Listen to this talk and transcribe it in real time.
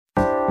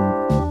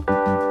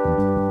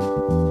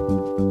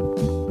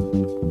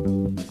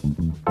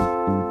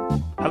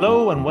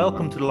and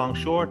welcome to The Long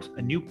Short,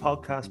 a new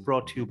podcast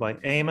brought to you by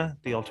AIMA,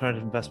 the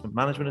Alternative Investment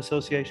Management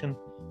Association,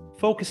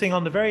 focusing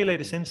on the very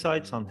latest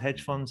insights on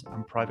hedge funds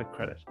and private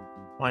credit.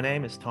 My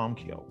name is Tom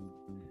Keogh.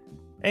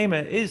 AIMA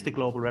is the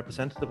global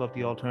representative of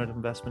the alternative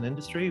investment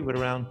industry with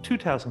around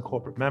 2,000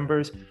 corporate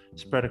members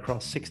spread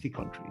across 60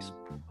 countries.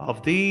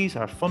 Of these,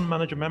 our fund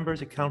manager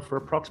members account for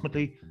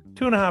approximately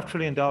 $2.5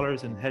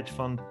 trillion in hedge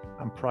fund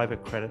and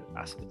private credit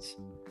assets.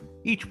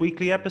 Each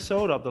weekly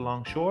episode of The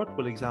Long Short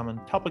will examine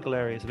topical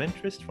areas of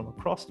interest from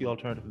across the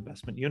alternative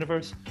investment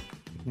universe,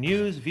 with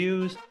news,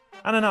 views,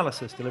 and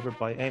analysis delivered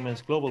by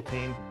AIMA's global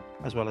team,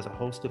 as well as a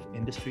host of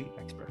industry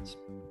experts.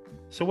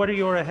 So whether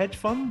you're a hedge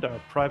fund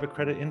or private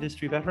credit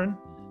industry veteran,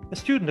 a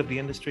student of the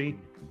industry,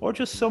 or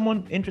just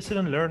someone interested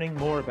in learning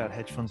more about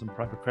hedge funds and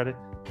private credit,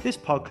 this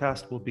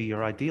podcast will be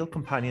your ideal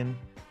companion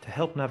to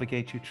help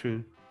navigate you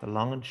through the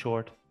long and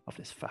short of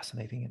this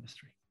fascinating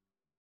industry.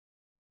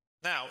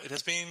 Now, it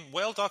has been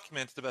well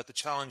documented about the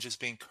challenges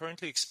being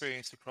currently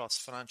experienced across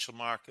financial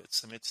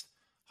markets amidst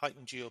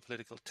heightened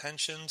geopolitical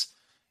tensions,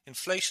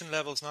 inflation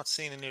levels not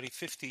seen in nearly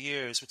 50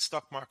 years, with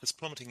stock markets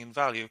plummeting in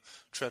value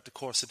throughout the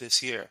course of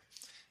this year.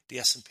 The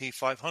S&P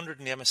 500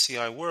 and the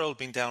MSCI World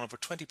being down over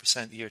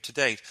 20% year to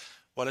date,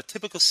 while a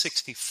typical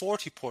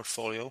 60-40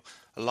 portfolio,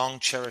 a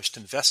long-cherished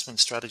investment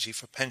strategy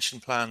for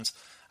pension plans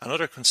and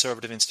other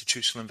conservative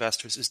institutional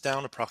investors, is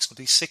down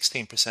approximately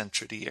 16%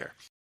 through the year.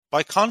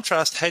 By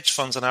contrast, hedge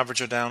funds on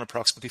average are down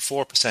approximately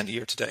 4%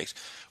 year to date,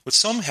 with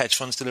some hedge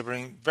funds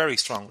delivering very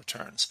strong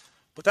returns.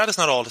 But that is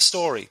not all the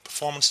story.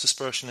 Performance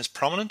dispersion is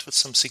prominent, with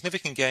some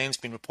significant gains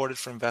being reported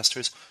for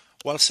investors,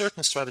 while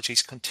certain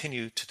strategies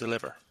continue to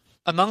deliver.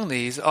 Among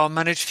these are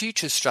managed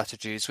futures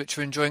strategies, which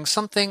are enjoying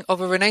something of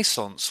a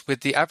renaissance,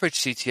 with the average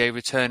CTA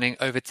returning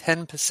over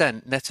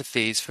 10% net of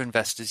fees for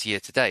investors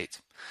year to date.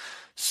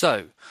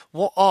 So,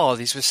 what are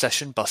these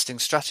recession-busting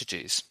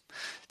strategies?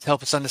 To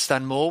help us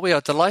understand more, we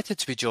are delighted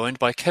to be joined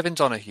by Kevin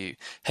Donoghue,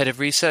 Head of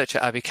Research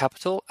at Abbey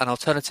Capital, an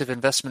alternative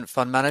investment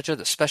fund manager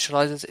that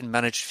specialises in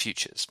managed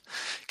futures.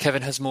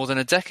 Kevin has more than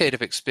a decade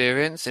of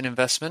experience in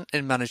investment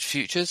in managed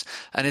futures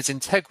and is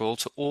integral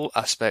to all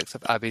aspects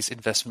of Abbey's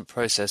investment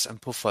process and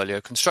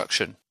portfolio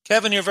construction.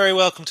 Kevin, you're very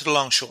welcome to The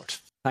Long Short.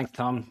 Thanks,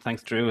 Tom.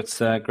 Thanks, Drew. It's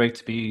great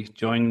to be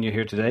joining you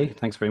here today.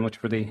 Thanks very much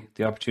for the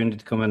opportunity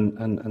to come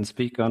and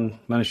speak on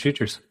managed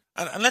futures.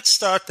 And let's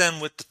start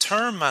then with the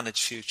term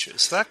managed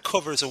futures. That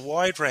covers a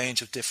wide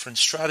range of different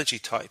strategy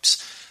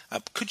types.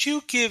 Could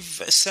you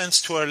give a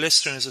sense to our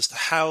listeners as to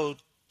how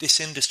this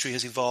industry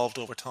has evolved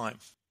over time?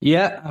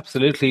 Yeah,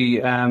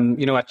 absolutely.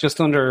 At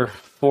just under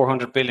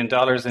 $400 billion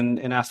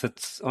in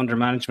assets under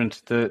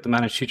management, the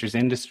managed futures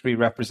industry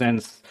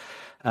represents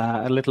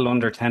a little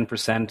under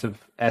 10% of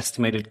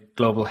estimated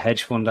global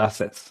hedge fund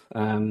assets.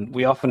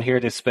 We often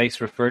hear this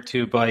space referred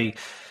to by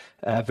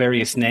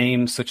various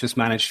names such as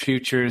managed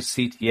futures,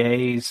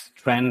 CTAs,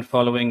 trend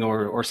following,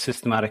 or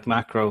systematic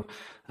macro.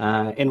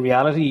 In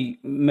reality,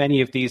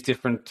 many of these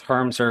different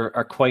terms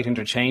are quite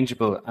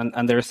interchangeable,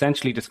 and they're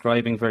essentially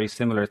describing very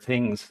similar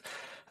things.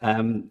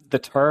 The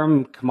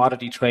term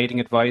commodity trading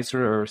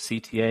advisor, or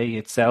CTA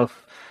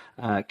itself,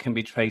 can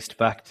be traced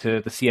back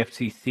to the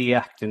CFTC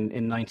Act in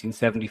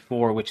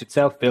 1974, which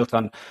itself built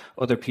on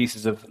other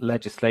pieces of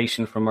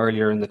legislation from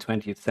earlier in the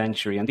 20th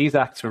century. And these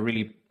acts were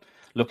really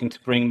looking to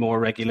bring more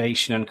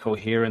regulation and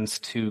coherence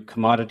to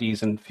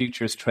commodities and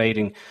futures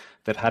trading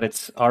that had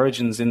its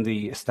origins in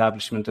the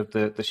establishment of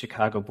the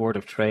Chicago Board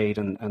of Trade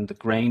and the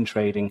grain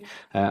trading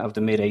of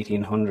the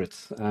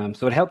mid-1800s.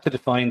 So it helped to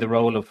define the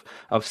role of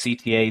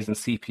CTAs and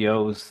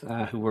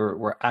CPOs who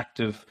were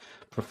active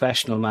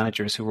professional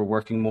managers who were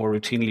working more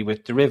routinely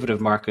with derivative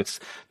markets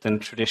than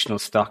traditional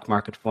stock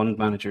market fund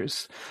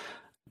managers.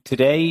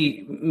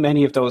 Today,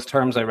 many of those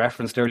terms I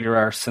referenced earlier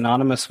are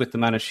synonymous with the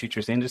managed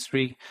futures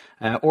industry,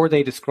 or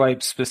they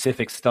describe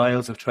specific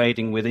styles of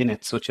trading within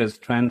it, such as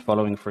trend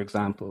following, for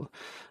example.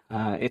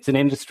 It's an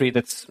industry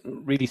that's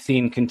really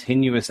seen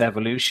continuous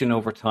evolution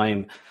over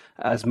time.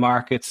 As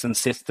markets and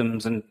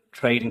systems and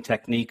trading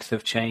techniques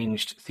have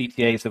changed,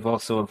 CTAs have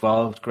also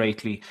evolved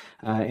greatly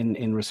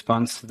in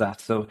response to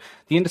that. So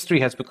the industry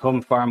has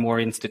become far more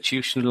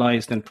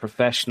institutionalized and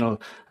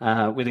professional,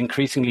 with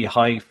increasingly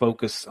high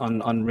focus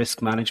on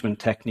risk management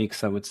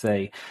techniques, I would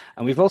say.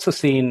 And we've also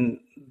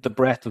seen the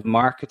breadth of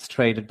markets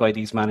traded by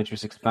these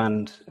managers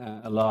expand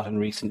a lot in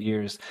recent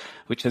years,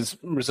 which has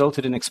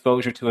resulted in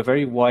exposure to a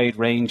very wide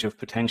range of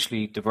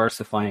potentially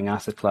diversifying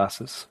asset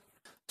classes.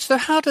 So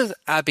how does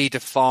Abbey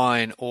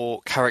define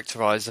or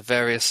characterize the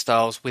various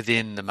styles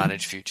within the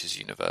managed futures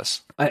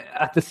universe?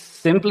 At the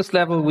simplest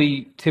level,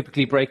 we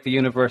typically break the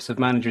universe of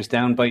managers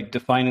down by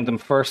defining them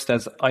first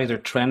as either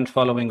trend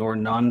following or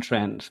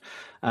non-trend.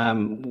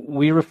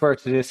 We refer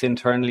to this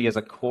internally as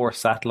a core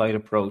satellite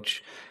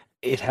approach.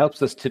 It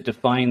helps us to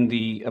define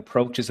the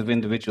approaches of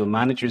individual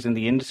managers in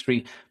the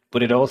industry,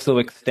 but it also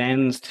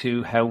extends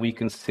to how we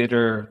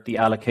consider the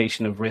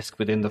allocation of risk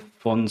within the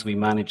funds we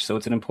manage. So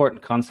it's an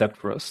important concept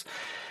for us.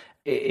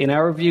 In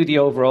our view, the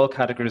overall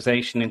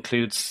categorization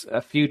includes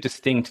a few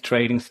distinct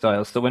trading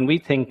styles. So when we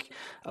think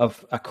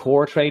of a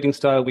core trading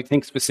style, we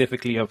think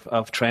specifically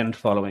of trend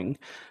following.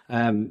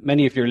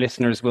 Many of your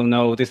listeners will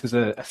know this is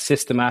a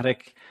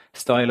systematic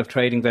style of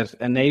trading that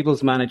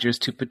enables managers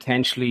to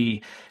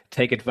potentially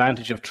take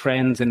advantage of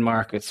trends in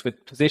markets,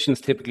 with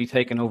positions typically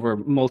taken over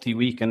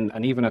multi-week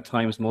and even at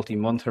times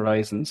multi-month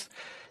horizons.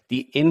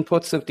 The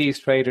inputs of these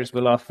traders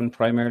will often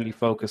primarily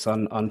focus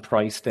on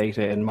price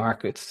data in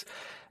markets.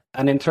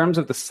 And in terms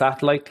of the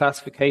satellite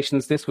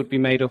classifications, this would be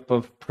made up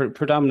of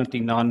predominantly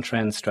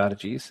non-trend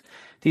strategies.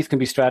 These can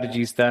be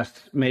strategies that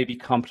may be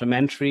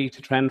complementary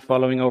to trend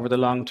following over the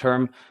long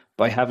term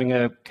by having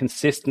a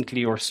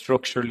consistently or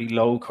structurally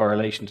low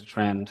correlation to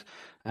trend.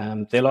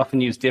 They'll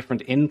often use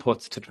different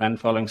inputs to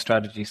trend following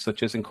strategies,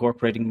 such as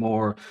incorporating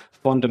more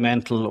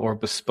fundamental or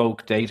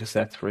bespoke data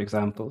sets, for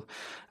example.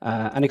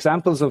 And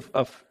examples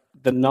of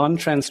the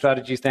non-trend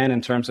strategies then,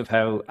 in terms of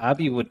how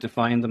Abby would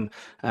define them,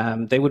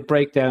 they would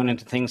break down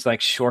into things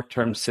like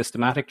short-term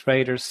systematic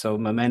traders, so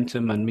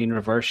momentum and mean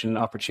reversion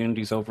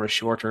opportunities over a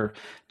shorter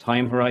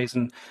time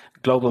horizon,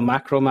 global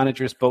macro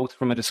managers, both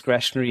from a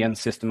discretionary and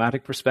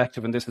systematic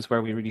perspective, and this is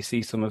where we really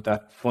see some of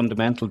that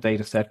fundamental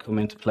data set come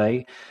into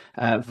play,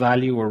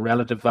 value or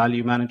relative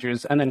value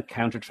managers, and then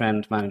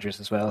counter-trend managers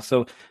as well.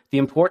 So the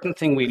important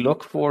thing we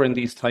look for in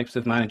these types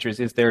of managers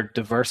is their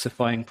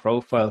diversifying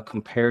profile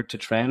compared to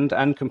trend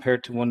and compared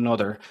to one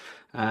another,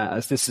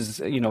 as this is,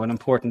 an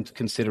important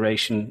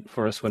consideration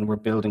for us when we're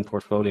building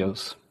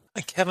portfolios.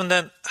 And Kevin,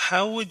 then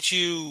how would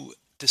you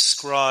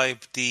describe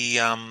the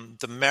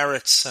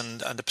merits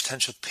and the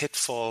potential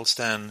pitfalls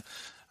then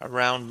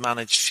around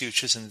managed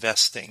futures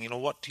investing?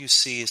 What do you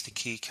see as the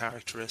key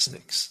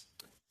characteristics?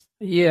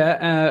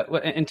 Yeah,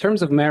 in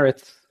terms of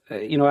merits,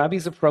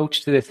 Abby's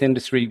approach to this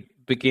industry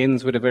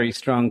begins with a very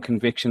strong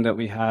conviction that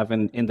we have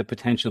in the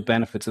potential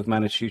benefits of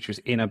managed futures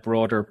in a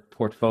broader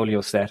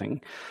portfolio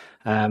setting.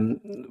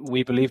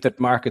 We believe that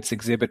markets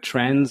exhibit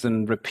trends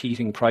and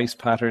repeating price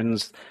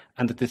patterns,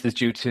 and that this is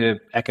due to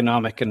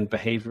economic and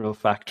behavioral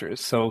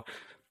factors. So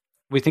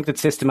we think that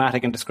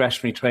systematic and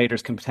discretionary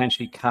traders can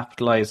potentially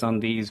capitalize on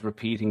these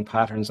repeating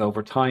patterns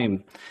over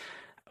time.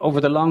 Over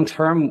the long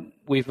term,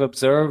 we've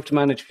observed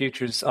managed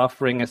futures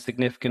offering a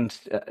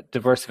significant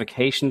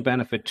diversification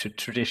benefit to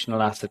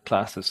traditional asset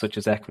classes such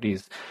as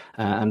equities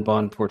and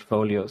bond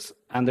portfolios.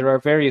 And there are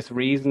various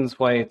reasons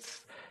why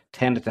it's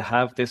tended to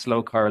have this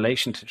low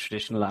correlation to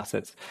traditional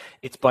assets.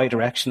 It's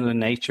bidirectional in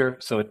nature,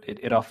 so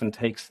it often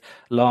takes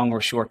long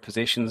or short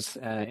positions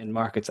in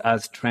markets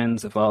as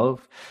trends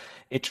evolve.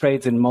 It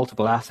trades in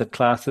multiple asset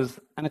classes,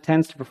 and it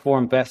tends to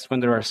perform best when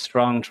there are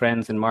strong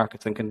trends in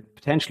markets and can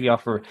potentially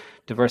offer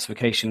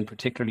diversification,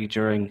 particularly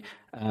during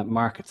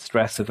market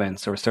stress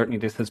events, or certainly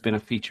this has been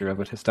a feature of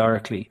it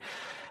historically.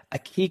 A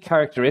key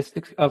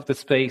characteristic of the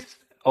space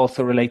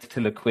also relates to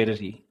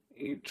liquidity.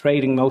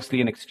 Trading mostly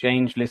in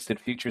exchange-listed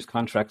futures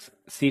contracts,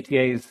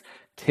 CTAs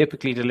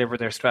typically deliver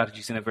their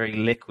strategies in a very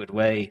liquid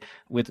way,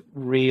 with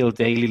real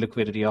daily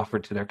liquidity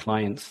offered to their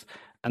clients.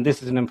 And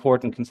this is an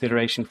important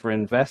consideration for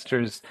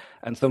investors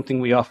and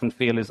something we often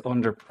feel is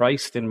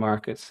underpriced in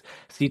markets.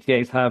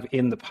 CTAs have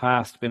in the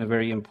past been a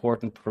very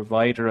important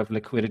provider of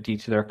liquidity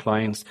to their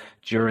clients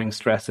during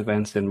stress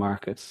events in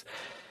markets.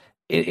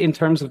 In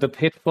terms of the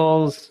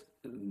pitfalls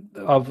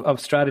of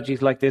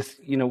strategies like this,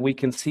 we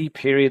can see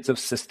periods of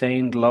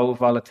sustained low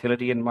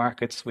volatility in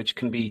markets, which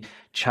can be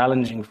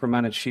challenging for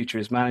managed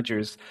futures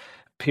managers.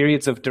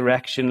 Periods of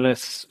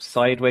directionless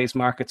sideways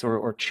markets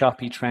or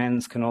choppy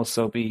trends can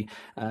also be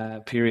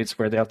periods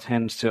where they'll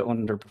tend to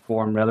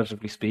underperform,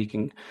 relatively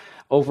speaking.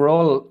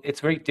 Overall,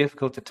 it's very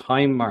difficult to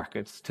time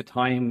markets, to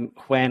time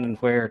when and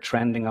where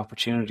trending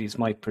opportunities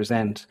might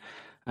present.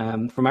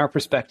 From our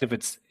perspective,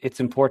 it's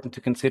important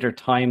to consider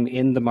time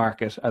in the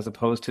market as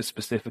opposed to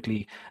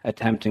specifically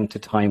attempting to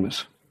time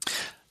it.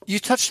 You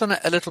touched on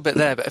it a little bit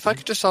there, but if I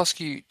could just ask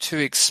you to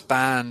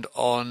expand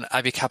on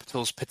Abbey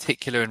Capital's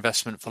particular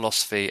investment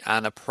philosophy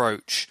and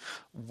approach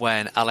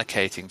when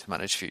allocating to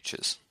managed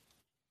futures.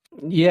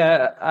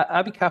 Yeah,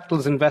 Abbey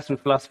Capital's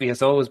investment philosophy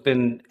has always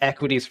been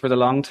equities for the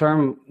long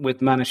term,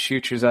 with managed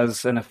futures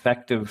as an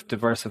effective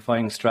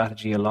diversifying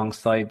strategy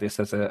alongside this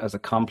as a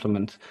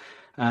complement.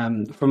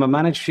 From a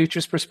managed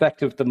futures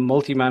perspective, the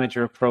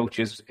multi-manager approach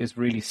is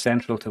really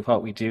central to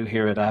what we do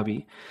here at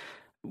Abbey.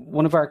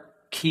 One of our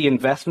key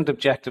investment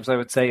objectives, I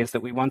would say, is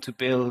that we want to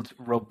build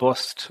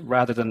robust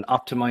rather than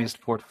optimized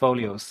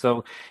portfolios.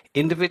 So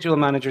individual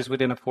managers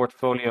within a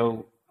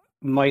portfolio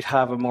might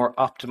have a more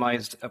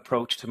optimized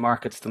approach to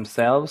markets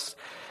themselves,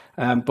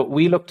 but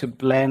we look to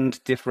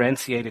blend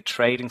differentiated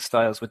trading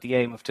styles with the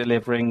aim of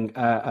delivering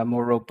a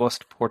more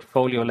robust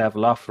portfolio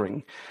level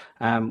offering.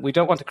 We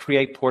don't want to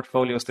create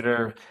portfolios that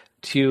are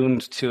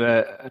tuned to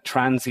a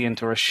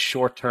transient or a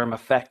short-term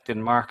effect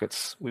in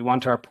markets. We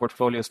want our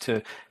portfolios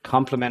to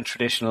complement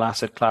traditional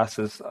asset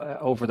classes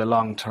over the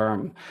long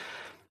term.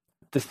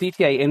 The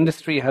CTA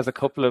industry has a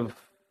couple of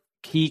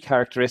key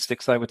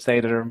characteristics, I would say,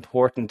 that are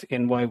important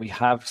in why we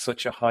have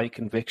such a high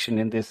conviction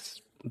in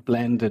this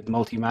blended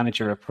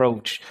multi-manager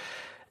approach.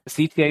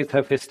 CTAs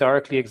have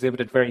historically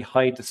exhibited very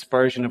high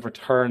dispersion of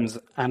returns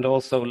and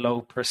also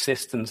low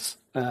persistence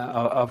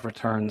of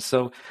returns.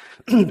 So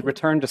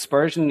return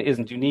dispersion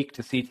isn't unique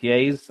to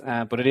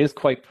CTAs, but it is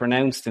quite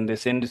pronounced in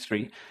this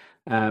industry.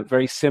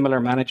 Very similar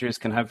managers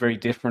can have very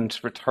different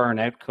return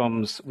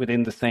outcomes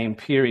within the same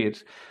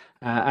period.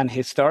 And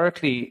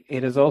historically,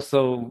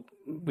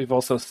 we've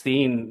also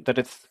seen that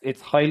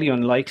it's highly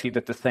unlikely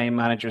that the same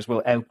managers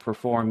will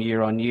outperform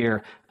year on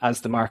year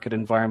as the market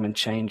environment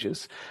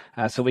changes.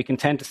 So we can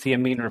tend to see a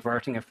mean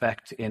reverting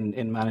effect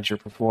in manager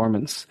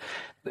performance.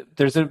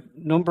 There's a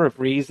number of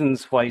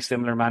reasons why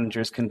similar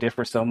managers can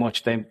differ so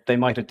much. They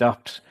might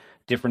adopt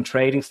different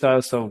trading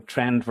styles, so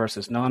trend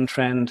versus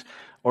non-trend,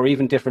 or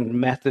even different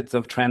methods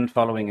of trend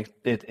following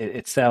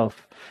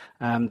itself.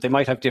 They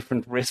might have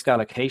different risk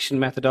allocation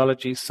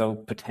methodologies, so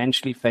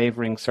potentially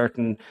favoring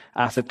certain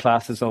asset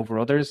classes over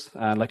others,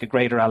 like a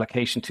greater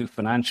allocation to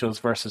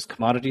financials versus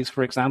commodities,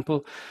 for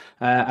example.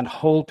 And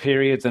hold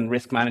periods and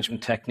risk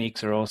management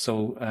techniques are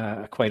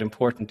also quite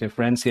important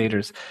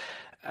differentiators.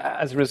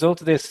 As a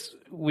result of this,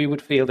 we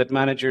would feel that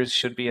managers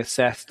should be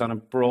assessed on a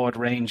broad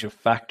range of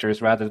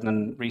factors rather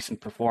than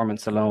recent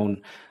performance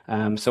alone.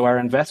 So our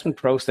investment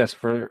process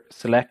for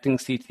selecting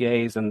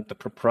CTAs and the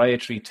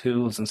proprietary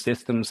tools and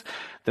systems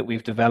that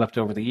we've developed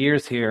over the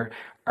years here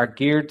are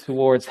geared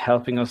towards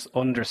helping us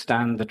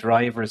understand the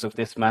drivers of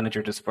this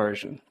manager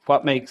dispersion.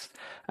 What makes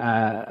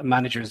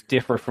managers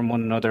differ from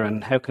one another,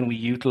 and how can we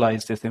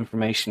utilize this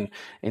information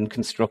in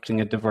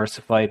constructing a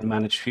diversified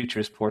managed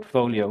futures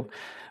portfolio?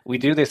 We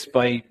do this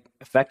by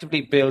effectively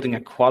building a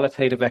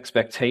qualitative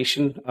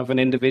expectation of an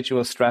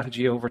individual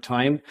strategy over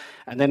time,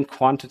 and then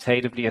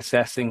quantitatively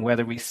assessing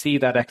whether we see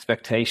that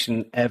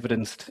expectation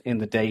evidenced in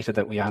the data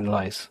that we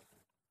analyse.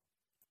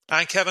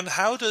 And Kevin,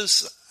 how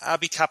does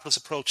Abbey Capital's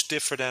approach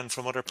differ then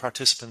from other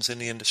participants in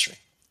the industry?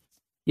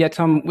 Yeah,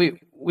 Tom,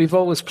 we've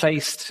always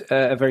placed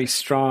a very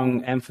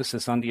strong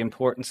emphasis on the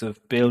importance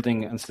of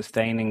building and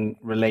sustaining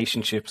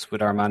relationships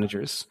with our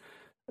managers.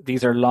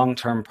 These are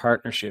long-term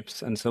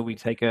partnerships, and so we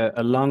take a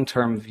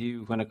long-term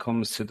view when it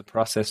comes to the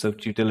process of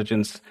due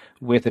diligence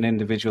with an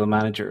individual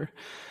manager.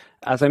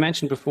 As I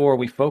mentioned before,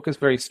 we focus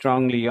very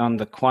strongly on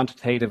the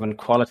quantitative and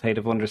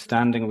qualitative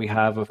understanding we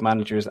have of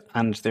managers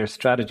and their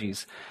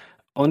strategies.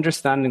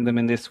 Understanding them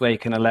in this way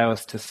can allow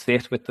us to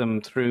sit with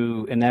them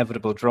through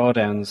inevitable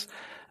drawdowns,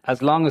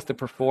 as long as the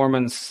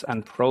performance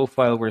and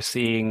profile we're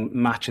seeing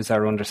matches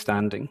our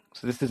understanding.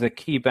 So this is a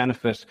key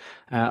benefit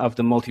of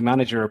the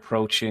multi-manager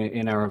approach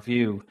in our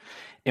view.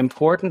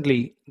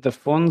 Importantly, the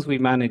funds we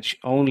manage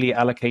only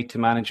allocate to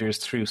managers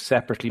through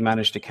separately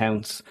managed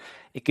accounts.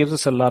 It gives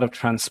us a lot of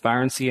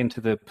transparency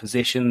into the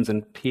positions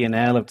and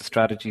P&L of the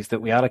strategies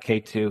that we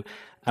allocate to,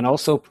 and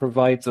also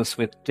provides us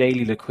with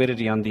daily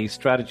liquidity on these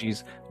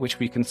strategies, which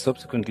we can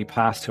subsequently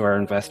pass to our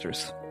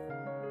investors.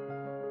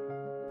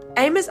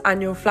 AIMA's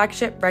annual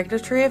flagship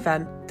regulatory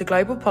event, the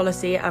Global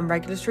Policy and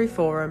Regulatory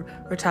Forum,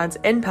 returns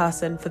in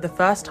person for the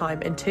first time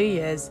in 2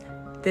 years,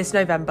 this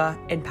November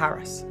in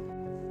Paris.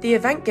 The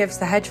event gives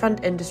the hedge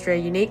fund industry a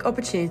unique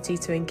opportunity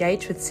to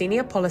engage with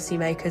senior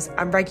policymakers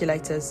and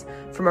regulators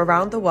from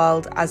around the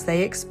world as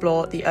they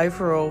explore the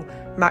overall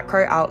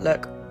macro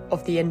outlook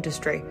of the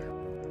industry,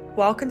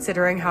 while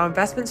considering how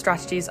investment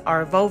strategies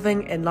are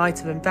evolving in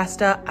light of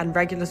investor and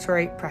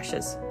regulatory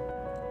pressures.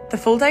 The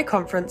full-day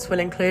conference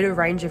will include a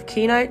range of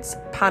keynotes,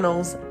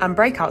 panels, and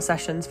breakout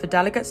sessions for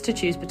delegates to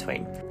choose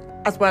between,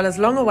 as well as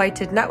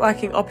long-awaited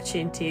networking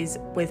opportunities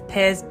with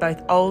peers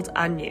both old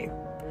and new.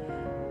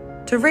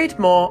 To read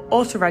more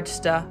or to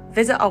register,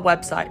 visit our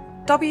website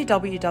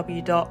www.aima.org.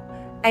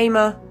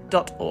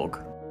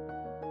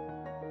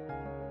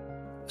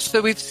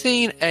 So we've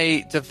seen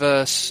a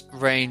diverse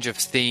range of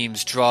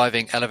themes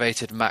driving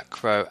elevated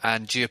macro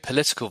and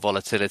geopolitical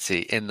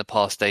volatility in the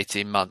past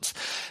 18 months.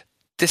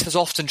 This has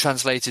often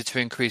translated to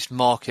increased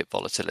market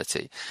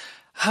volatility.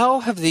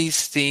 How have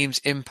these themes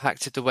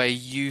impacted the way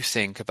you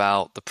think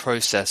about the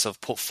process of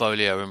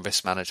portfolio and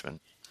risk management?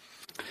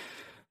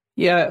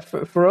 Yeah,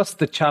 for us,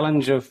 the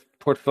challenge of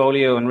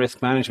portfolio and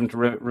risk management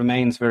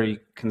remains very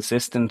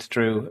consistent,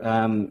 Drew,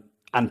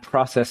 and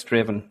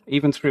process-driven.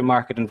 Even through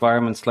market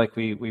environments like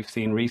we've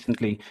seen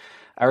recently,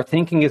 our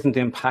thinking isn't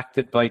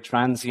impacted by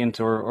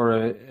transient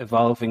or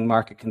evolving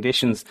market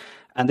conditions.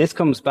 And this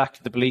comes back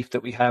to the belief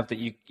that we have that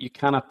you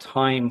cannot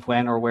time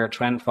when or where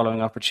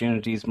trend-following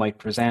opportunities might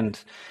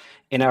present.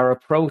 In our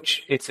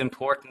approach, it's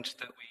important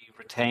that we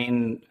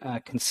retain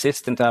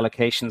consistent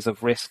allocations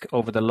of risk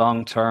over the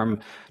long term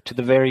to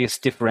the various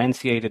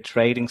differentiated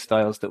trading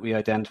styles that we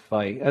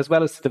identify, as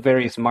well as to the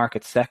various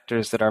market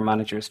sectors that our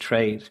managers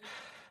trade.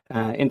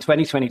 In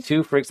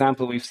 2022, for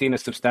example, we've seen a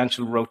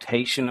substantial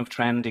rotation of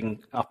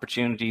trending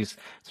opportunities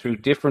through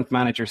different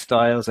manager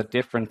styles at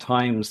different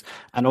times,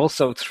 and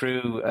also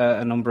through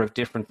a number of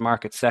different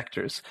market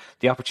sectors.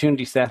 The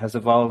opportunity set has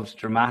evolved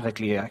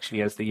dramatically,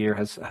 actually, as the year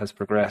has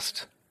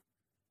progressed.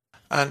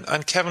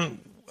 And Kevin,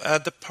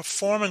 the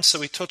performance, so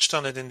we touched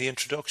on it in the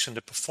introduction,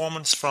 the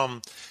performance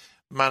from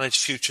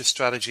managed future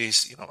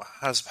strategies,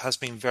 has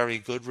been very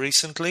good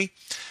recently,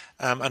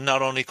 and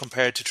not only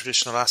compared to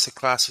traditional asset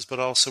classes, but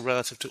also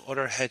relative to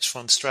other hedge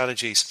fund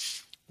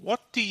strategies.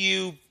 What do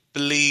you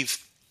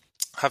believe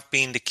have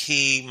been the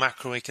key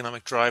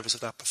macroeconomic drivers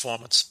of that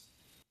performance?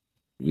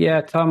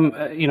 Yeah,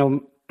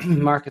 Tom,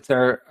 markets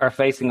are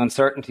facing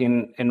uncertainty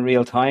in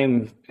real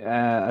time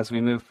as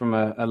we move from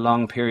a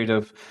long period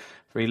of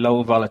very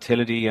low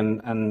volatility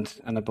and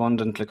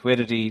abundant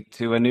liquidity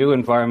to a new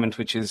environment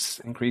which is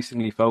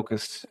increasingly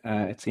focused,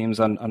 it seems,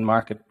 on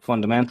market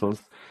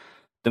fundamentals.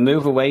 The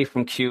move away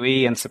from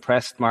QE and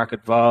suppressed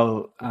market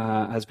vol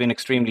has been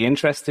extremely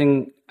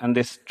interesting, and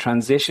this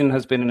transition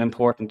has been an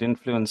important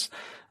influence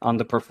on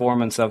the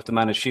performance of the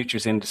managed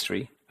futures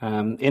industry.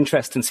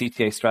 Interest in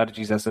CTA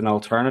strategies as an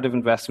alternative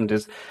investment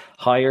is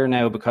higher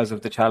now because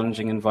of the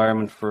challenging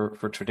environment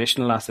for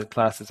traditional asset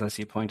classes, as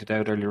you pointed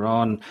out earlier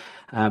on.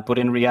 But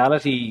in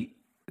reality,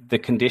 the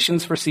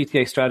conditions for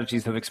CTA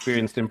strategies have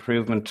experienced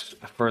improvement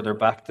further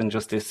back than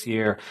just this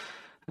year.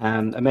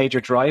 A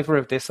major driver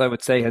of this, I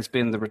would say, has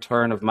been the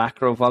return of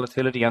macro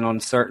volatility and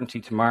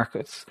uncertainty to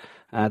markets.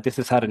 This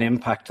has had an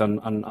impact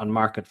on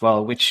market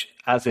vol, which,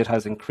 as it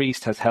has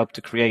increased, has helped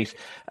to create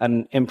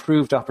an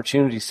improved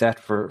opportunity set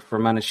for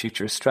managed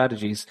futures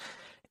strategies.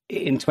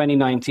 In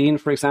 2019,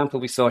 for example,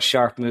 we saw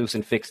sharp moves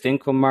in fixed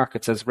income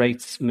markets as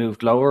rates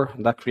moved lower,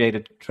 and that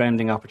created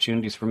trending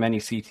opportunities for many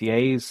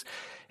CTAs.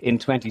 In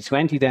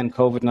 2020, then,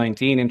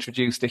 COVID-19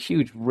 introduced a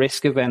huge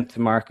risk event to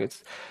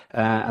markets,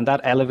 and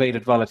that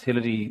elevated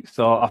volatility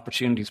saw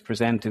opportunities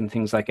present in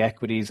things like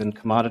equities and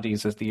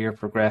commodities as the year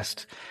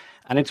progressed.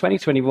 And in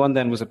 2021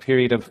 then was a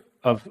period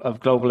of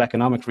global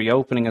economic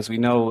reopening, as we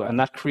know, and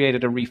that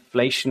created a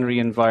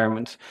reflationary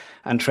environment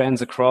and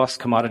trends across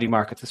commodity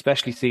markets,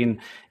 especially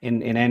seen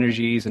in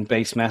energies and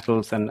base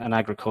metals and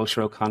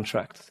agricultural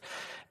contracts.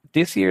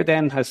 This year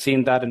then has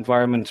seen that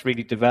environment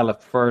really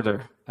develop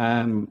further.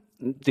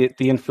 The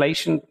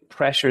inflation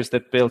pressures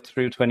that built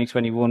through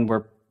 2021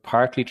 were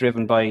partly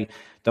driven by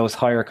those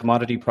higher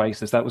commodity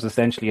prices. That was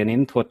essentially an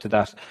input to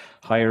that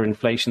higher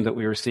inflation that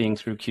we were seeing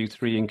through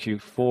Q3 and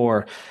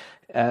Q4.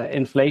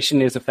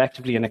 Inflation is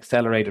effectively an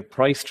accelerated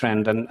price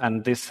trend,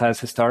 and this has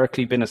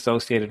historically been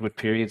associated with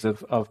periods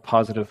of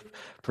positive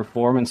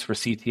performance for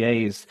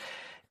CTAs.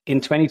 In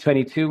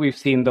 2022, we've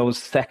seen those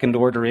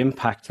second-order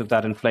impacts of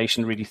that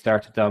inflation really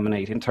start to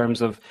dominate in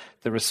terms of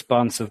the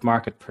response of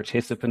market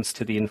participants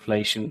to the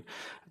inflation.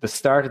 The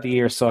start of the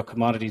year saw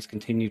commodities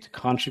continue to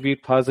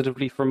contribute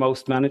positively for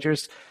most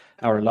managers,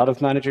 or a lot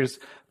of managers,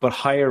 but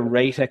higher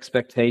rate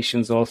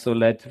expectations also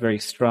led to very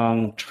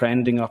strong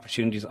trending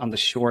opportunities on the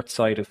short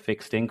side of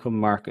fixed income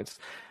markets.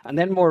 And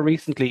then more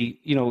recently,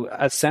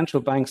 as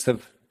central banks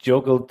have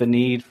juggled the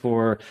need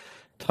for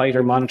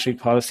tighter monetary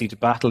policy to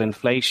battle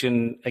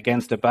inflation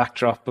against a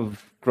backdrop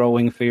of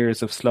growing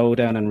fears of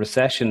slowdown and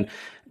recession,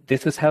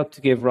 this has helped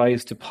to give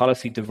rise to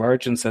policy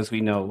divergence, as we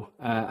know.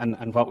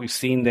 And what we've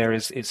seen there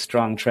is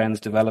strong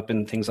trends develop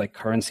in things like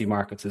currency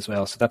markets as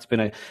well. So that's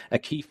been a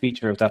key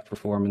feature of that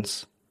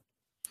performance.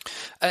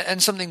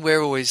 And something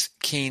we're always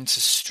keen to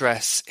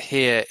stress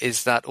here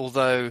is that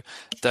although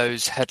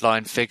those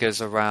headline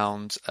figures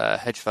around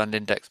hedge fund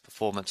index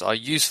performance are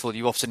useful,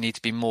 you often need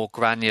to be more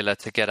granular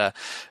to get a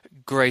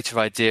greater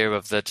idea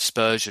of the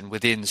dispersion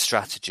within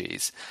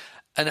strategies.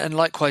 And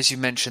likewise, you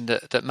mentioned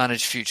that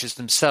managed futures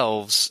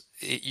themselves,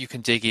 you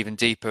can dig even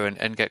deeper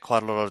and get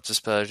quite a lot of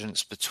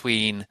dispersions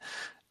between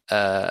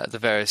the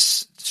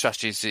various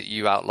strategies that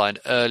you outlined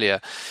earlier.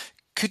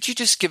 Could you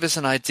just give us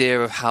an idea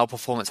of how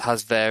performance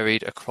has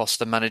varied across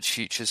the managed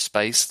futures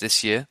space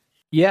this year?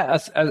 Yeah,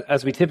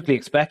 as we typically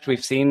expect,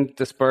 we've seen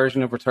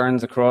dispersion of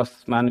returns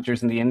across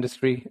managers in the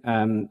industry.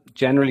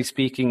 Generally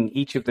speaking,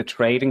 each of the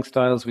trading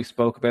styles we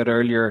spoke about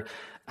earlier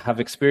have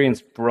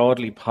experienced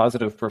broadly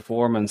positive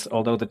performance,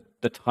 although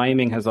the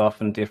timing has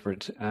often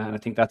differed. And I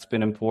think that's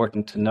been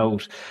important to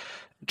note.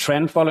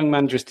 Trend following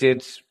managers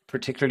did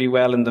particularly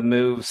well in the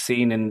moves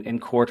seen in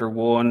quarter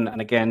one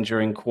and again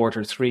during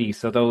quarter three.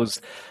 So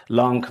those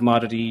long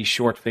commodity,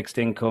 short fixed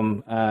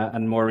income,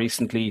 and more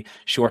recently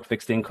short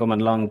fixed income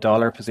and long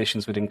dollar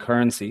positions within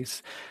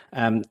currencies.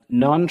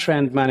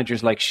 Non-trend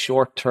managers like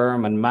short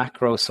term and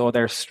macro saw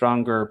their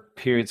stronger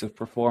periods of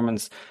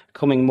performance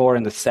coming more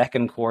in the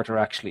second quarter,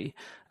 actually.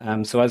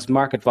 So as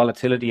market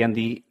volatility and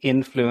the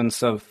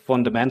influence of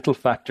fundamental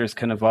factors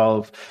can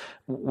evolve,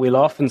 we'll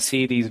often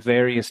see these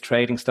various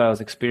trading styles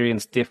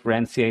experience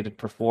differentiated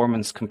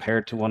performance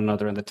compared to one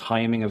another, and the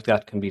timing of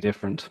that can be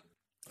different.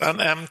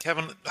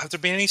 Kevin, have there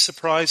been any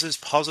surprises,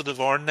 positive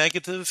or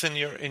negative, in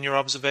your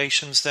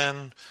observations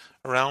then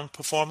around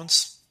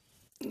performance?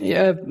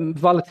 Yeah,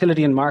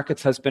 volatility in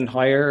markets has been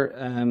higher,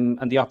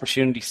 and the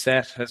opportunity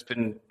set has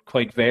been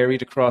quite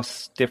varied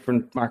across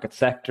different market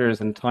sectors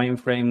and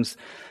timeframes.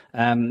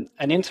 An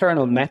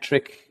internal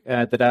metric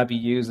that ABI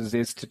uses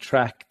is to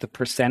track the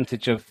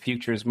percentage of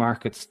futures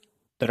markets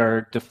that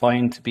are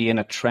defined to be in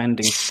a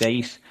trending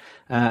state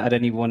at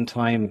any one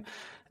time.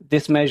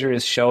 This measure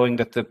is showing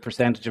that the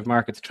percentage of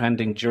markets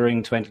trending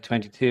during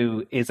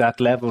 2022 is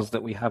at levels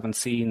that we haven't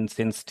seen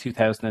since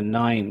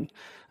 2009.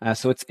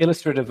 So it's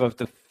illustrative of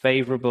the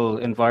favourable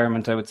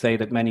environment, I would say,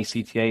 that many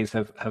CTAs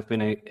have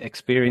been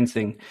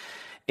experiencing.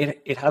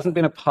 It hasn't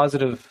been a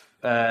positive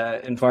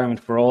environment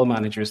for all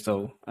managers,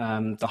 though.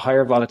 The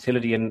higher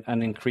volatility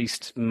and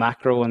increased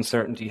macro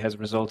uncertainty has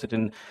resulted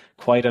in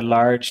quite a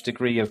large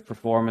degree of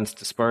performance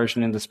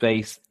dispersion in the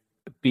space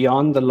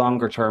beyond the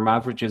longer term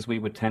averages we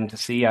would tend to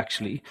see,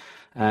 actually.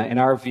 In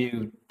our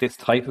view, this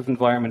type of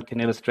environment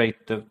can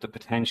illustrate the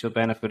potential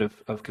benefit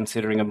of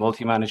considering a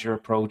multi-manager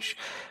approach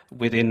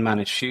within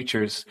managed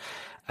futures.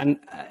 And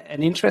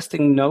an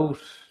interesting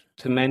note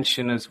to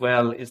mention as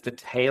well is the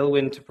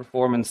tailwind to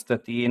performance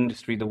that the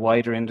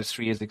wider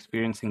industry is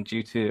experiencing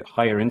due to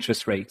higher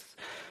interest rates.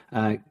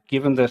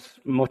 Given that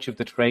much of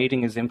the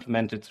trading is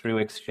implemented through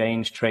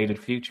exchange-traded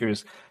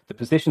futures, the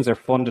positions are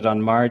funded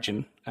on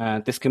margin.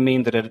 This can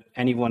mean that at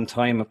any one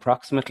time,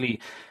 approximately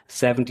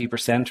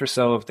 70% or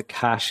so of the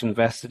cash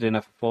invested in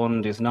a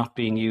fund is not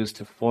being used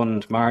to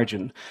fund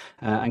margin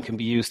and can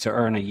be used to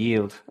earn a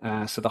yield.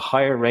 So the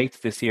higher rates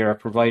this year are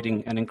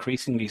providing an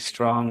increasingly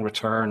strong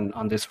return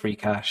on this free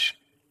cash.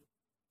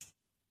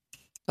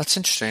 That's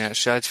interesting,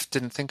 actually. I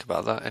didn't think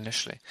about that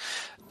initially.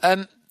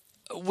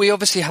 We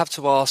obviously have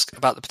to ask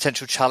about the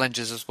potential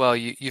challenges as well.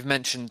 You've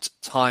mentioned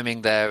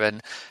timing there,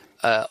 and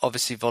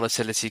obviously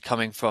volatility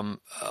coming from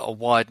a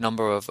wide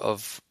number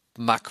of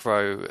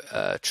macro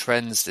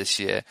trends this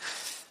year.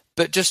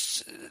 But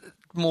just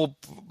more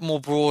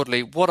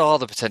broadly, what are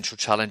the potential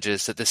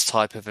challenges that this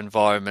type of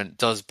environment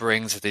does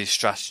bring to these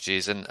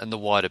strategies and the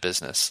wider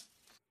business?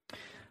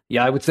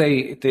 Yeah, I would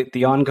say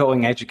the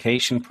ongoing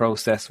education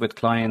process with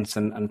clients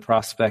and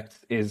prospects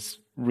is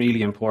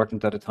really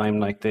important at a time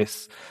like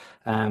this.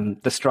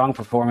 The strong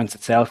performance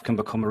itself can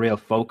become a real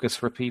focus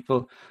for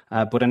people,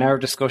 but in our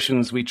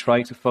discussions we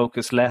try to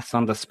focus less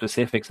on the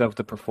specifics of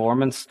the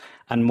performance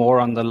and more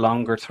on the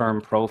longer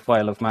term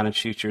profile of managed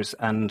futures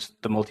and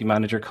the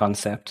multi-manager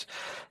concept.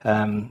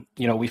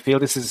 We feel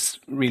this is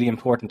really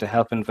important to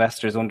help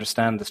investors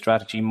understand the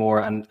strategy more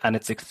and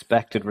its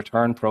expected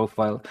return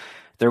profile.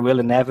 There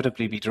will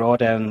inevitably be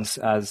drawdowns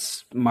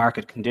as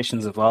market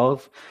conditions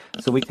evolve.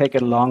 So we take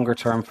a longer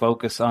term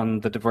focus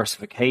on the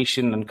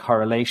diversification and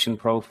correlation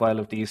profile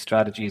of these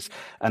strategies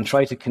and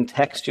try to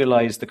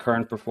contextualize the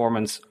current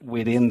performance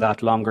within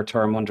that longer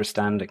term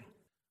understanding.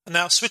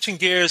 Now, switching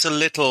gears a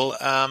little,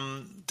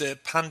 the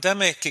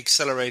pandemic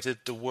accelerated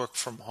the work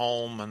from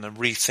home and the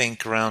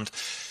rethink around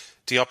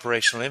the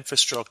operational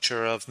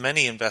infrastructure of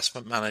many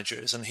investment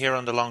managers. And here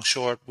on The Long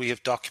Short, we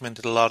have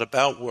documented a lot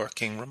about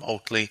working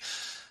remotely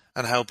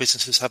and how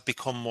businesses have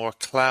become more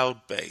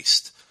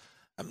cloud-based.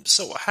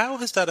 So how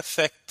has that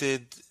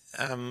affected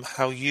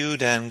how you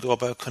then go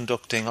about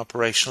conducting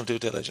operational due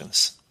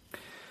diligence?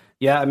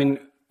 Yeah, I mean,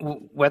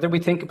 whether we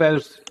think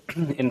about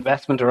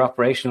investment or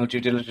operational due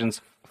diligence,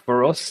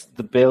 for us,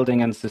 the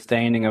building and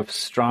sustaining of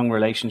strong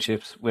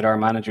relationships with our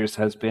managers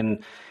has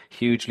been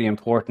hugely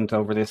important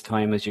over this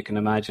time, as you can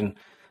imagine.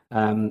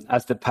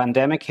 As the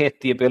pandemic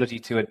hit, the ability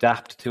to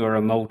adapt to a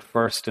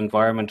remote-first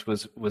environment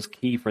was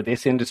key for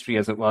this industry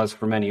as it was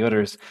for many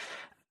others.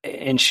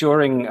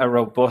 Ensuring a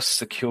robust,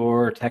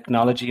 secure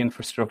technology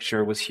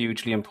infrastructure was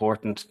hugely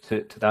important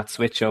to that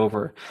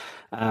switchover.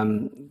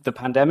 The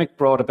pandemic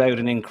brought about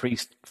an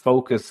increased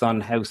focus on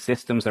how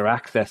systems are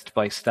accessed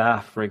by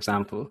staff, for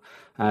example.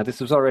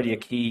 This was already a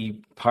key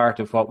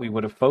part of what we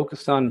would have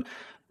focused on,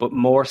 but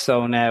more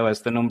so now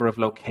as the number of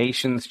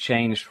locations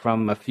changed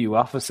from a few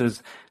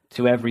offices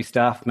to every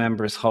staff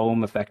member's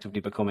home effectively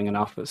becoming an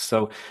office.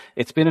 So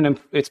it's been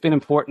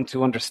important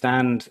to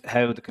understand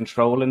how the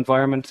control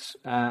environment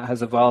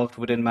has evolved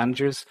within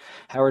managers.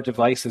 How are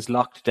devices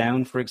locked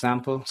down, for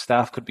example?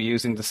 Staff could be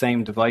using the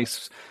same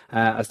device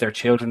as their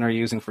children are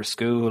using for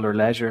school or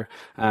leisure.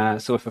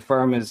 So if a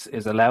firm is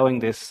allowing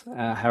this,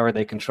 how are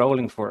they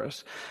controlling for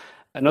it?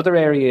 Another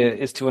area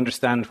is to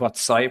understand what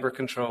cyber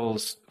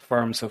controls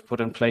firms have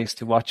put in place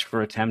to watch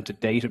for attempted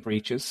data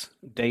breaches.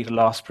 Data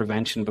loss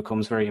prevention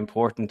becomes very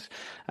important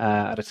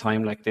at a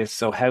time like this.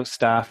 So how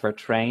staff are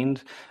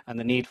trained and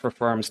the need for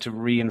firms to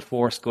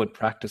reinforce good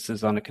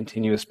practices on a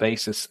continuous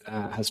basis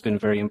has been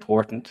very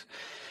important.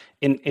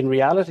 In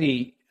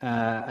reality,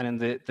 and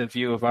in the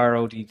view of our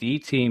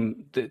ODD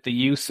team, the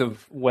use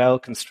of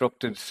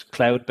well-constructed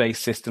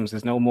cloud-based systems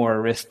is no more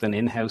a risk than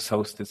in-house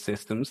hosted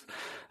systems.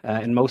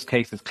 In most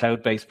cases,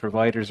 cloud-based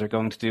providers are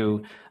going to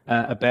do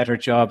a better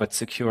job at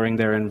securing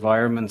their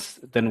environments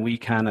than we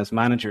can as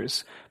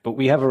managers. But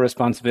we have a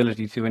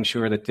responsibility to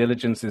ensure that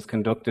diligence is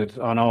conducted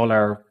on all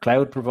our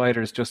cloud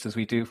providers, just as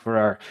we do for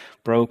our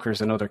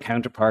brokers and other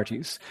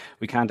counterparties.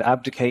 We can't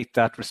abdicate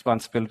that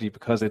responsibility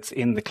because it's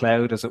in the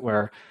cloud, as it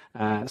were.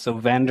 So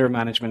vendor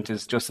management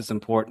is just as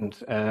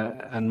important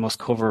and must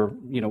cover,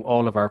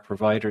 all of our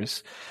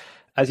providers.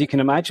 As you can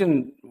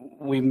imagine,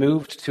 we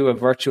moved to a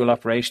virtual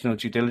operational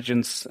due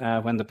diligence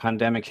when the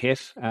pandemic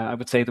hit. I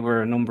would say there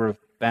were a number of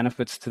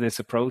benefits to this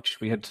approach.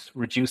 We had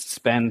reduced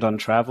spend on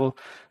travel,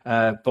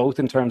 both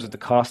in terms of the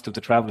cost of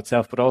the travel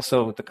itself, but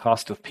also the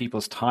cost of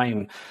people's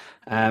time.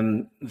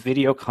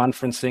 Video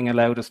conferencing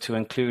allowed us to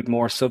include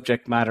more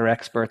subject matter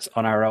experts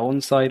on our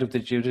own side of the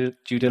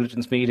due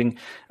diligence meeting,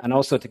 and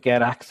also to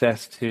get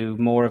access to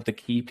more of the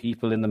key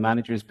people in the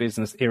manager's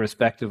business,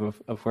 irrespective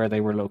of where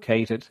they were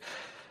located.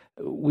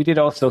 We did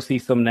also see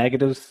some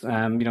negatives.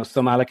 Some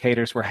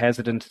allocators were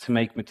hesitant to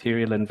make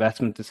material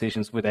investment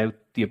decisions without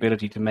the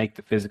ability to make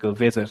the physical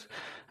visit.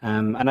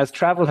 And as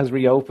travel has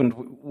reopened,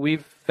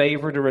 we've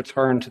favoured a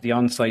return to the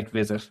on-site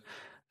visit.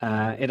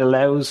 It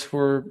allows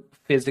for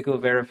physical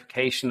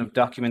verification of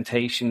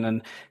documentation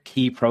and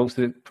key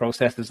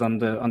processes on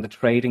the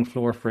trading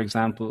floor, for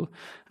example.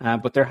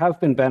 But there have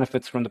been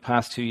benefits from the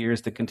past 2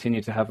 years that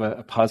continue to have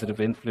a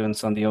positive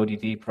influence on the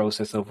ODD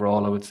process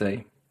overall, I would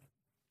say.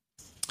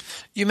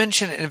 You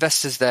mentioned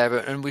investors there,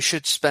 and we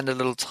should spend a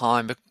little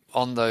time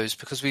on those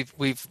because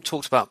we've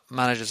talked about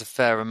managers a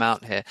fair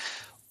amount here.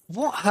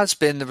 What has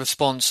been the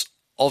response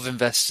of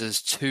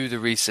investors to the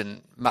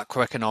recent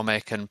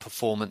macroeconomic and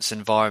performance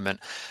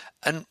environment?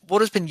 And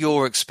what has been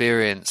your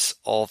experience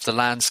of the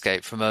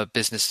landscape from a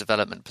business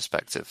development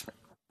perspective?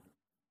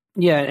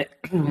 Yeah,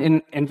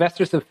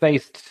 investors have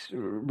faced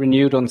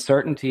renewed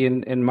uncertainty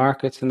in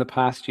markets in the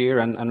past year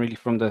and really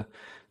from the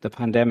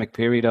pandemic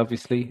period,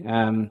 obviously.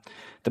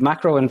 The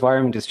macro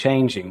environment is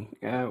changing.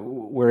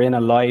 We're in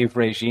a live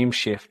regime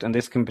shift, and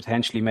this can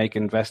potentially make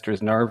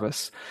investors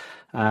nervous.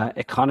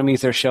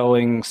 Economies are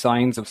showing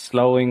signs of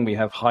slowing. We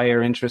have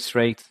higher interest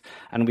rates,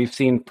 and we've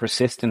seen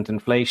persistent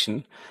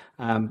inflation.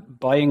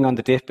 Buying on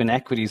the dip in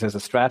equities as a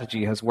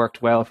strategy has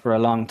worked well for a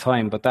long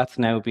time, but that's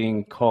now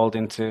being called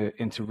into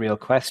real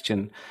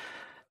question.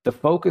 The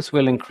focus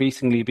will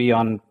increasingly be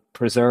on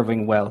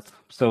preserving wealth.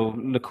 So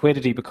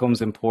liquidity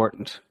becomes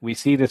important. We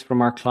see this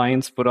from our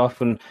clients, but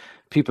often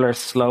people are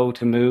slow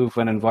to move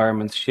when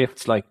environments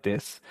shifts like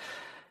this.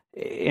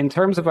 In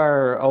terms of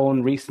our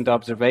own recent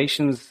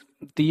observations,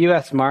 the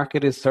US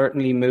market is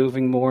certainly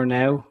moving more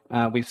now.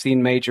 We've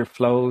seen major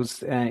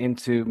flows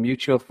into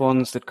mutual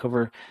funds that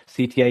cover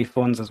CTA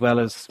funds, as well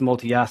as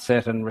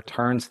multi-asset and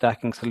return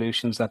stacking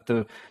solutions at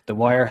the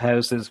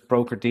wirehouses,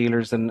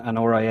 broker-dealers and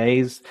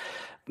RIAs.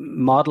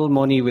 Model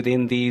money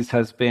within these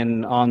has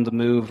been on the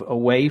move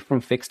away from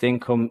fixed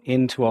income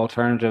into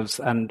alternatives,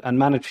 and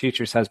managed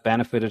futures has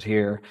benefited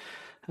here.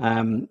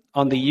 On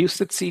the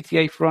UCITS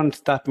CTA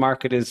front, that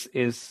market is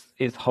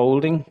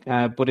holding,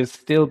 but is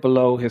still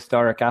below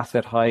historic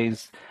asset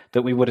highs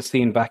that we would have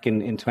seen back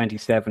in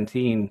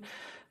 2017.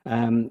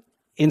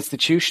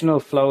 Institutional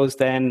flows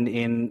then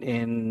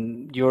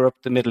in Europe,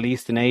 the Middle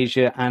East and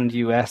Asia and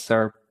US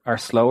are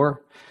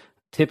slower.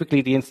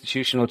 Typically, the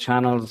institutional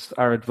channels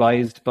are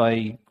advised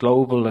by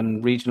global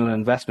and regional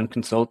investment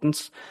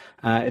consultants.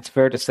 It's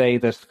fair to say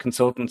that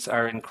consultants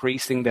are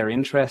increasing their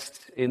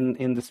interest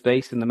in the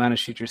space, in the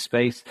managed futures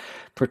space,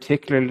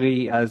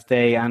 particularly as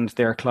they and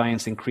their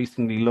clients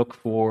increasingly look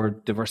for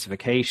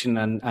diversification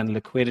and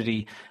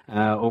liquidity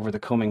over the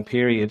coming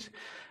period.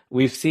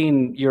 We've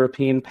seen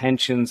European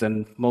pensions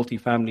and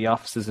multifamily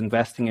offices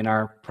investing in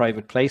our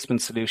private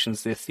placement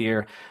solutions this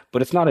year,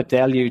 but it's not a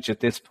deluge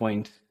at this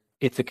point.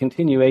 It's a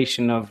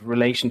continuation of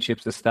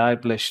relationships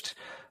established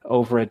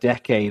over a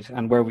decade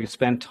and where we've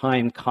spent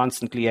time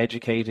constantly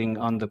educating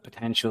on the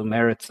potential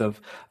merits of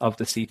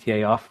the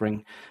CTA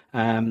offering.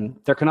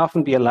 There can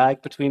often be a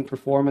lag between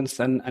performance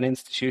and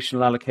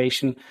institutional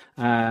allocation.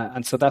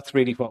 And so that's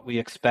really what we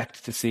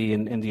expect to see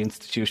in the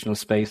institutional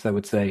space, I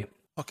would say.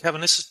 Well,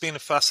 Kevin, this has been a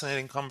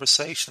fascinating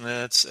conversation.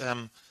 And it's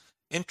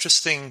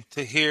interesting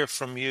to hear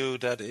from you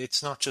that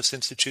it's not just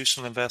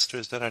institutional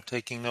investors that are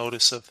taking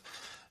notice of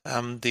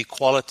the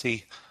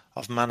quality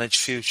of managed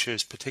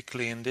futures,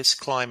 particularly in this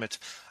climate.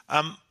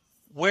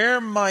 Where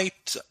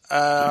might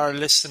our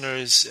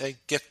listeners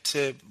get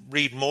to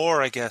read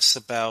more, I guess,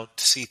 about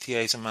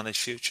CTAs and managed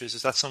futures?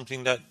 Is that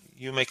something that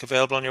you make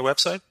available on your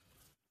website?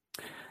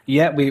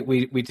 Yeah,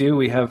 we do.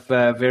 We have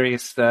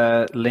various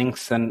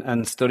links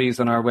and studies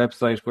on our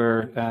website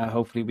where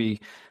hopefully we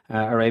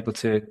are able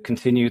to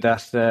continue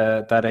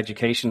that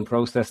education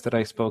process that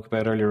I spoke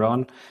about earlier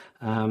on.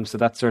 So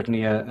that's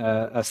certainly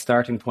a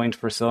starting point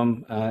for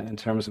some in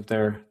terms of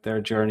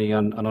their journey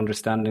on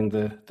understanding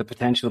the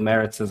potential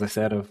merits, as I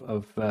said,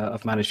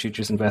 of managed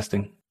futures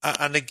investing.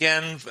 And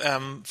again,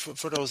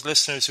 for those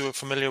listeners who are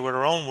familiar with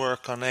our own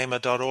work on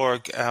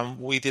AIMA.org,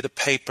 we did a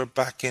paper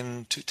back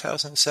in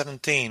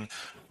 2017,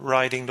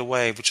 Riding the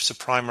Wave, which is a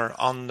primer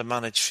on the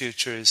managed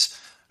futures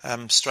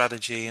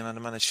strategy and on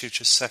the managed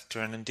futures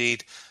sector. And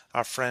indeed,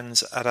 our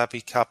friends at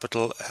Abbey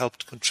Capital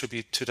helped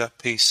contribute to that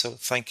piece. So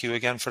thank you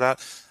again for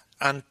that.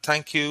 And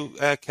thank you,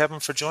 Kevin,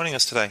 for joining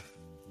us today.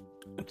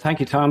 Thank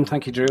you, Tom.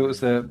 Thank you, Drew. It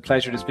was a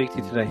pleasure to speak to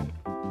you today.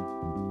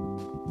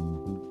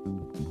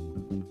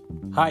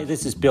 Hi,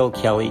 this is Bill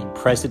Kelly,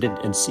 President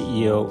and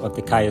CEO of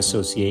the CHI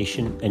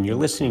Association, and you're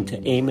listening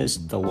to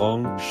AIMA's The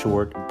Long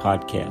Short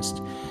podcast.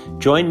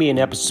 Join me in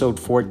episode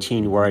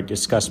 14, where I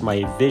discuss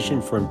my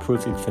vision for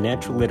improving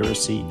financial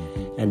literacy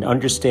and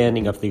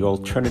understanding of the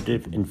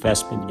alternative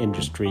investment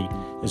industry,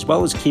 as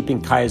well as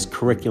keeping Kaya's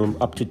curriculum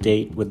up to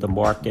date with the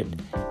market.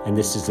 And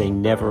this is a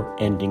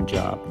never-ending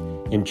job.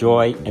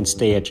 Enjoy and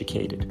stay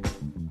educated.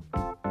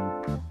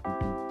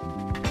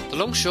 The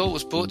Long Short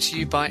was brought to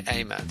you by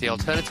AIMA, the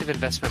Alternative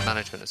Investment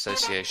Management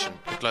Association,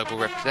 the global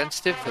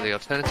representative for the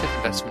alternative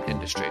investment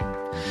industry.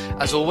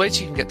 As always,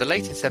 you can get the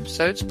latest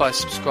episodes by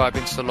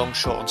subscribing to The Long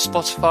Short on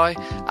Spotify,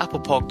 Apple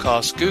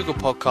Podcasts, Google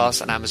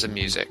Podcasts and Amazon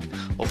Music,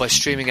 or by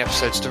streaming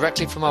episodes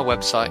directly from our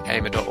website,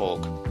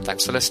 aima.org.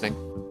 Thanks for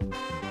listening.